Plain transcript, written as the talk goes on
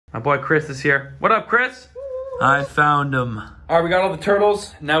My boy Chris is here. What up, Chris? I found him. All right, we got all the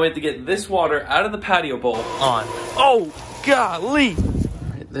turtles. Now we have to get this water out of the patio bowl on. Oh, golly.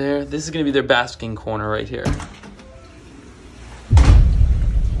 Right there. This is gonna be their basking corner right here.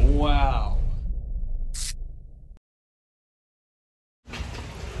 Wow.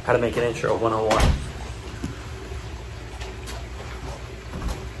 How to make an intro 101.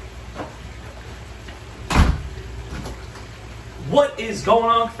 What is going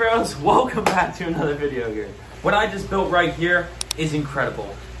on, Cuffaros? Welcome back to another video here. What I just built right here is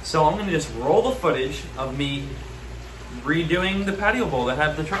incredible. So I'm gonna just roll the footage of me redoing the patio bowl that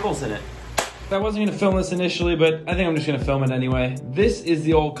had the turtles in it. I wasn't gonna film this initially, but I think I'm just gonna film it anyway. This is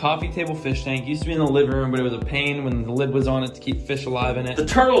the old coffee table fish tank. It used to be in the living room, but it was a pain when the lid was on it to keep fish alive in it. The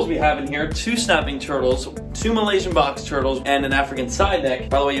turtles we have in here, 2 snapping turtles, 2 Malaysian box turtles, and an African side neck.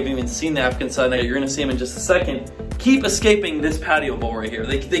 By the way, you haven't even seen the African side neck. You're gonna see them in just a second. Keep escaping this patio bowl right here.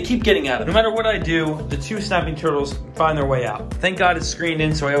 They keep getting at it. No matter what I do, the 2 snapping turtles find their way out. Thank God it's screened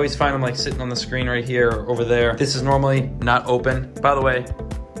in, so I always find them like sitting on the screen right here or over there. This is normally not open. By the way,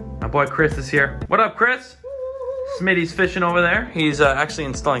 my boy Chris is here. What up, Chris? Smitty's fishing over there. He's actually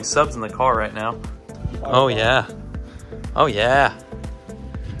installing subs in the car right now. Oh yeah. Oh yeah.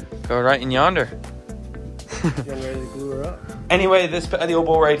 Go right in yonder. Get ready to glue her up. Anyway, this patio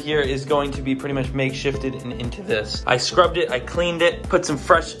bowl right here is going to be pretty much makeshifted and into this. I scrubbed it, I cleaned it, put some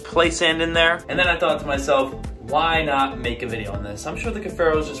fresh play sand in there, and then I thought to myself, why not make a video on this? I'm sure the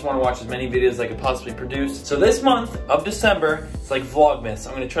Cuffaros just want to watch as many videos as I could possibly produce. So this month of December, it's like Vlogmas.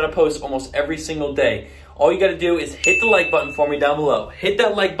 I'm gonna try to post almost every single day. All you gotta do is hit the like button for me down below. Hit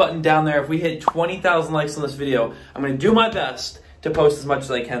that like button down there. If we hit 20,000 likes on this video, I'm gonna do my best to post as much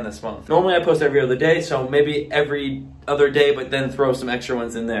as I can this month. Normally I post every other day, so maybe every other day, but then throw some extra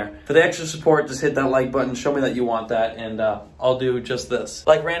ones in there. For the extra support, just hit that like button, show me that you want that, and I'll do just this.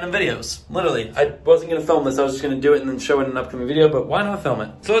 Like random videos, literally. I wasn't gonna film this, I was just gonna do it and then show it in an upcoming video, but why not film it?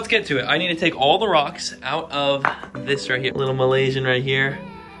 So let's get to it. I need to take all the rocks out of this right here. Little Malaysian right here.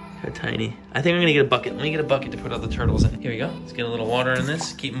 How tiny. I think I'm gonna get a bucket. Let me get a bucket to put all the turtles in. Here we go. Let's get a little water in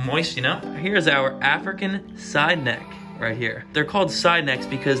this, keep them moist, you know? Here's our African side neck. Right here. They're called side necks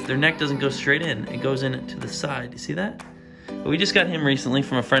because their neck doesn't go straight in. It goes in to the side. You see that? But we just got him recently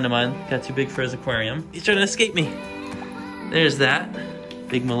from a friend of mine. Got too big for his aquarium. He's trying to escape me. There's that.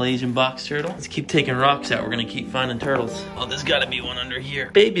 Big Malaysian box turtle. Let's keep taking rocks out. We're gonna keep finding turtles. Oh, there's gotta be one under here.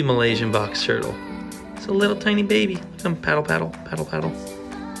 Baby Malaysian box turtle. It's a little tiny baby. Come paddle, paddle, paddle, paddle.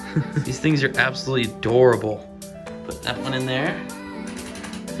 These things are absolutely adorable. Put that one in there.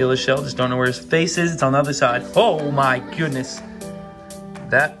 Feel the shell, just don't know where his face is. It's on the other side. Oh my goodness.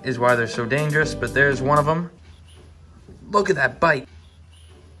 That is why they're so dangerous, but there's one of them. Look at that bite.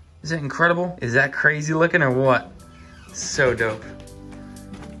 Is that incredible? Is that crazy looking or what? So dope.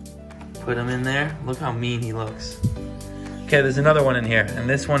 Put him in there. Look how mean he looks. Okay, there's another one in here, and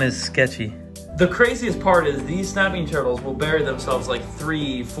this one is sketchy. The craziest part is these snapping turtles will bury themselves like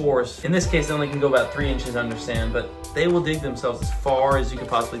 3/4. In this case, they only can go about 3 inches under sand, but they will dig themselves as far as you could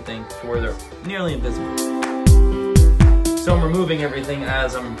possibly think to where they're nearly invisible. So I'm removing everything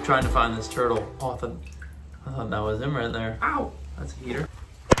as I'm trying to find this turtle. Oh, I thought that was him right there. Ow, that's a heater.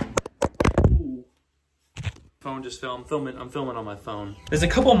 Ooh. Phone just fell. I'm filming on my phone. There's a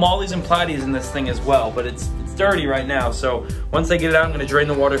couple mollies and platies in this thing as well, but it's dirty right now. So once I get it out, I'm gonna drain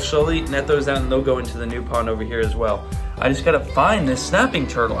the water slowly, net those out, and they'll go into the new pond over here as well. I just gotta find this snapping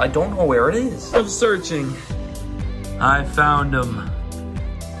turtle. I don't know where it is. I'm searching. I found him.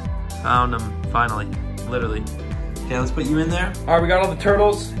 Found him, finally, literally. Okay, let's put you in there. All right, we got all the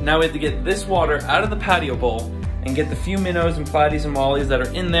turtles. Now we have to get this water out of the patio bowl and get the few minnows and platies and mollies that are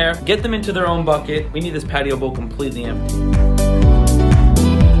in there, get them into their own bucket. We need this patio bowl completely empty.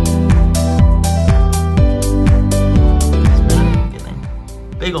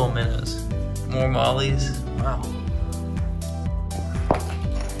 Big old minnows. More mollies, wow.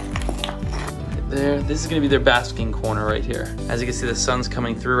 There, this is gonna be their basking corner right here. As you can see, the sun's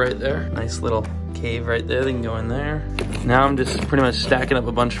coming through right there. Nice little cave right there, they can go in there. Now I'm just pretty much stacking up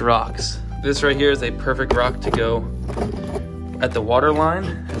a bunch of rocks. This right here is a perfect rock to go at the water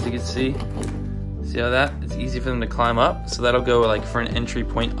line, as you can see. See how that? It's easy for them to climb up, so that'll go like for an entry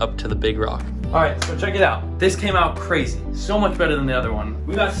point up to the big rock. All right, so check it out. This came out crazy. So much better than the other one.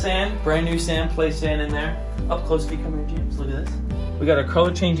 We got sand, brand new sand, play sand in there. Up close to you, come here, James, look at this. We got our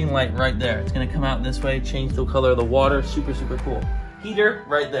color changing light right there. It's gonna come out this way, change the color of the water, super, super cool. Heater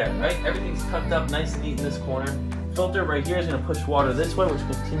right there, right? Everything's tucked up nice and neat in this corner. Filter right here is gonna push water this way, which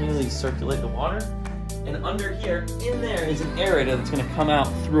will continually circulate the water. And under here, in there is an aerator that's gonna come out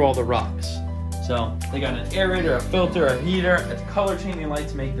through all the rocks. So So they got an aerator, a filter, a heater, a color changing light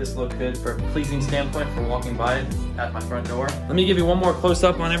to make this look good for a pleasing standpoint for walking by it at my front door. Let me give you one more close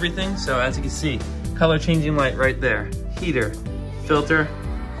up on everything. So as you can see, color changing light right there, heater, filter,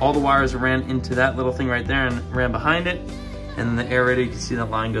 all the wires ran into that little thing right there and ran behind it. And then the aerator, you can see that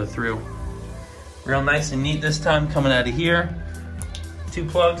line go through. Real nice and neat this time coming out of here. 2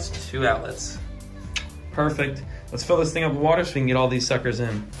 plugs, 2 outlets. Perfect. Let's fill this thing up with water so we can get all these suckers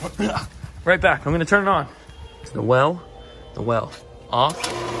in. Right back, I'm gonna turn it on. The well,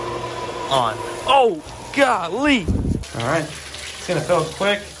 off, on. Oh, golly. All right, it's gonna fill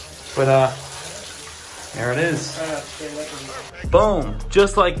quick, but there it is. Boom,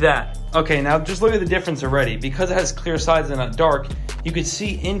 just like that. Okay, now just look at the difference already. Because it has clear sides and not dark, you could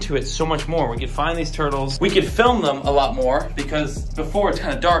see into it so much more. We could find these turtles. We could film them a lot more because before it's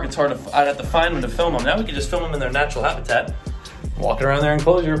kind of dark, it's hard to, I'd have to find them to film them. Now we can just film them in their natural habitat. Walking around there in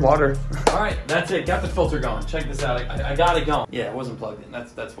enclosure, water. All right, that's it, got the filter going. Check this out, I got it going. Yeah, it wasn't plugged in,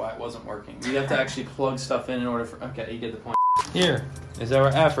 that's why it wasn't working. You have to actually plug stuff in order for, okay, you get the point. Here is our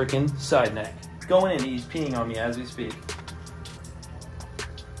African side neck. Going in, he's peeing on me as we speak.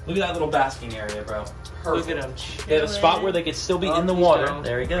 Look at that little basking area, bro. Perfect. Look at him. They have a spot where they could still be in the water. Down.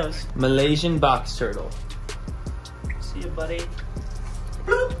 There he goes. Malaysian box turtle. See you, buddy.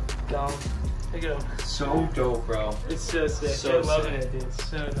 Bloop. Down. Look at him. So dope, bro. It's so sick. So I'm loving it, dude. It's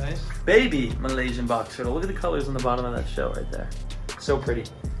so nice. Baby Malaysian box turtle. Look at the colors on the bottom of that shell right there. So pretty.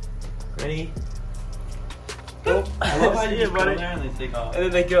 Ready? Oh, I love how you just go there and they take off.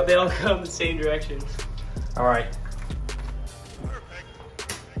 And then they all go in the same direction. All right.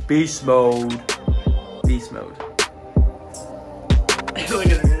 Beast mode. Beast mode. Look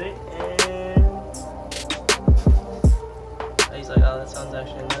at it, ready? And... he's like, oh, that sounds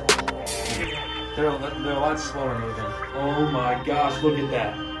actually nice. They're a lot slower moving. Oh my gosh, look at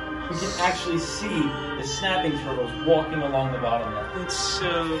that. You can actually see the snapping turtles walking along the bottom there. It's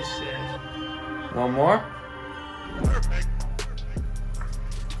so sick. One more.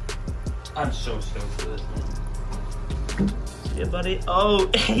 I'm so stoked for this, man. Yeah, buddy. Oh,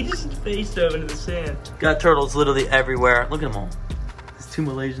 he just faced over into the sand. Got turtles literally everywhere. Look at them all. There's 2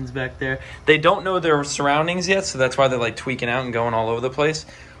 Malaysians back there. They don't know their surroundings yet, so that's why they're like tweaking out and going all over the place.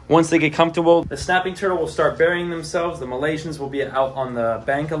 Once they get comfortable, the snapping turtle will start burying themselves. The Malaysians will be out on the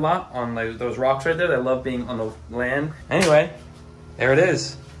bank a lot, on those rocks right there. They love being on the land. Anyway, there it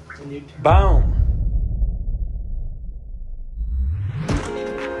is. Boom.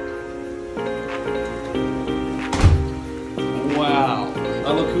 Wow.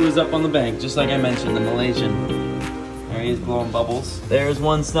 Oh, look who is up on the bank, just like I mentioned, the Malaysian. There he is blowing bubbles. There's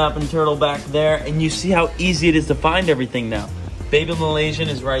one snapping turtle back there, and you see how easy it is to find everything now. Baby Malaysian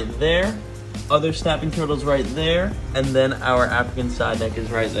is right there, other snapping turtles right there, and then our African side neck is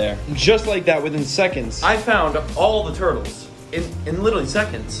right there. Just like that, within seconds, I found all the turtles. In literally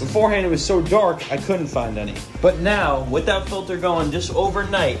seconds. Beforehand, it was so dark, I couldn't find any. But now, with that filter going just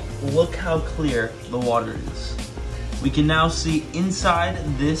overnight, look how clear the water is. We can now see inside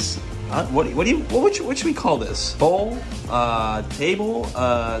this, what should we call this? Bowl, table,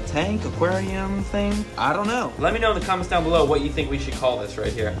 tank, aquarium thing? I don't know. Let me know in the comments down below what you think we should call this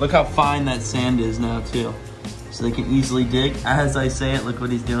right here. Look how fine that sand is now too. So they can easily dig. As I say it, look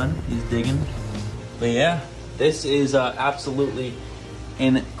what he's doing. He's digging. But yeah, this is absolutely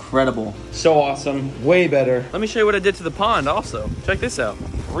incredible. So awesome, way better. Let me show you what I did to the pond also. Check this out.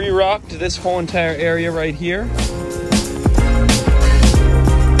 Re-rocked this whole entire area right here.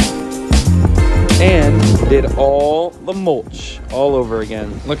 And did all the mulch all over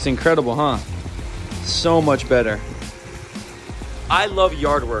again. Looks incredible, huh? So much better. I love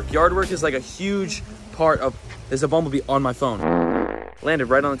yard work. Yard work is like a huge part of, there's a bumblebee on my phone. Landed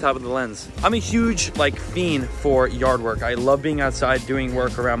right on the top of the lens. I'm a huge fiend for yard work. I love being outside, doing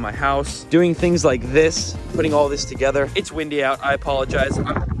work around my house, doing things like this, putting all this together. It's windy out, I apologize.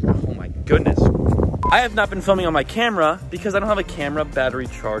 Oh my goodness. I have not been filming on my camera because I don't have a camera battery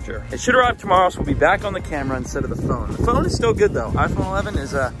charger. It should arrive tomorrow, so we'll be back on the camera instead of the phone. The phone is still good though. iPhone 11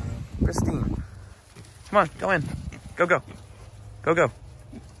 is pristine. Come on, go in. Go, go. Go, go.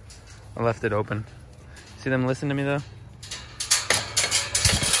 I left it open. See them listen to me though?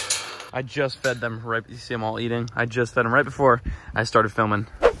 I just fed them right, you see them all eating? I just fed them right before I started filming.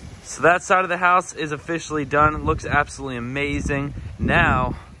 So that side of the house is officially done. It looks absolutely amazing.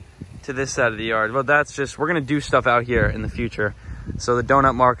 Now, to this side of the yard. Well, that's just, we're gonna do stuff out here in the future. So the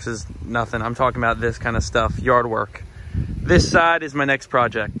donut marks is nothing. I'm talking about this kind of stuff, yard work. This side is my next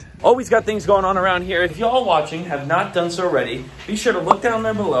project. Always got things going on around here. If y'all watching have not done so already, be sure to look down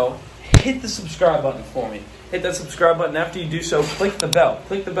there below, hit the subscribe button for me. hit that subscribe button. After you do so, click the bell.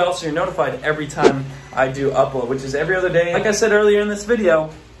 Click the bell so you're notified every time I do upload, which is every other day. Like I said earlier in this video,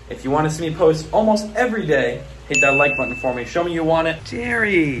 if you want to see me post almost every day, hit that like button for me. Show me you want it.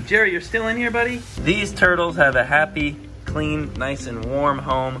 Jerry, you're still in here, buddy? These turtles have a happy, clean, nice and warm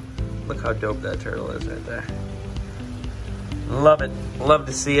home. Look how dope that turtle is right there. Love it. Love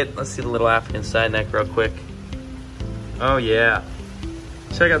to see it. Let's see the little African side neck real quick. Oh yeah.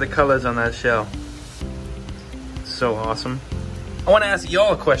 Check out the colors on that shell. So awesome. I want to ask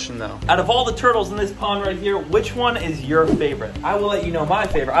y'all a question though. Out of all the turtles in this pond right here, which one is your favorite? I will let you know my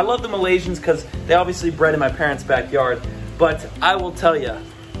favorite. I love the Malaysians because they obviously bred in my parents' backyard. But I will tell you,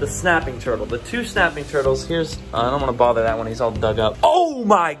 the snapping turtle, the two snapping turtles, here's, I don't want to bother that one, he's all dug up. Oh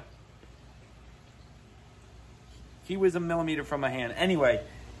my! He was a millimeter from my hand. Anyway,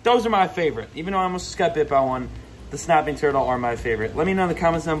 those are my favorite. Even though I almost got bit by one, the snapping turtle are my favorite. Let me know in the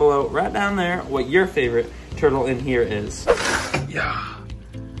comments down below, right down there, what your favorite turtle in here is. Yeah.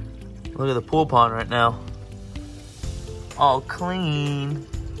 Look at the pool pond right now. All clean.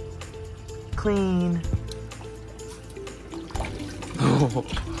 Clean.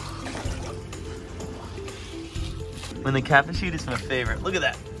 When the catfish eat is my favorite. Look at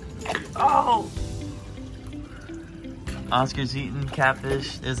that. Oh! Oscar's eating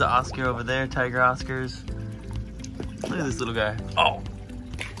catfish. There's the Oscar over there, Tiger Oscars. Look at this little guy. Oh.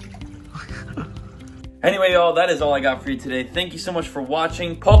 Anyway, y'all, that is all I got for you today. Thank you so much for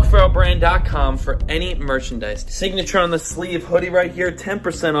watching. PaulCuffaroBrand.com for any merchandise. Signature on the sleeve, hoodie right here,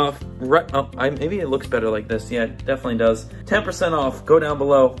 10% off. Maybe it looks better like this. Yeah, it definitely does. 10% off. Go down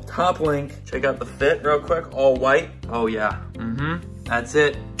below. Top link. Check out the fit real quick. All white. Oh, yeah. That's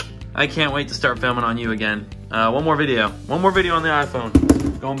it. I can't wait to start filming on you again. One more video. One more video on the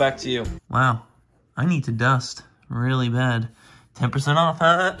iPhone. Going back to you. Wow. I need to dust really bad. 10% off,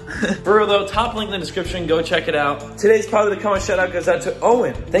 huh? For real though, top link in the description, go check it out. Today's positive comment shout out goes out to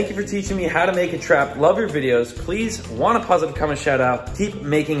Owen. Thank you for teaching me how to make a trap. Love your videos. Please want a positive comment shout out. Keep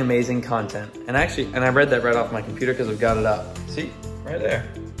making amazing content. And I read that right off my computer because I've got it up. See, right there.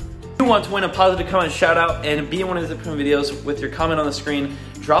 If you want to win a positive comment shout out and be in one of his upcoming videos with your comment on the screen,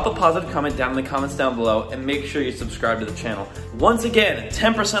 drop a positive comment down in the comments down below and make sure you subscribe to the channel. Once again,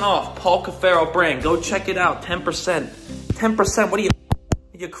 10% off, Paul Cuffaro brand. Go check it out, 10%. 10%, what are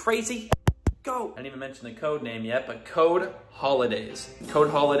you crazy? Go. I didn't even mention the code name yet, but code HOLIDAYS. Code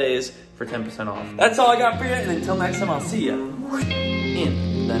HOLIDAYS for 10% off. That's all I got for you, and until next time, I'll see you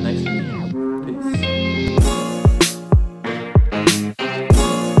in that next video. Peace.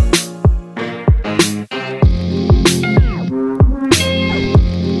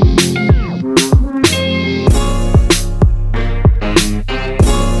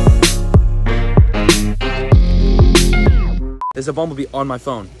 There's a bumblebee on my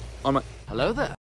phone. Hello there.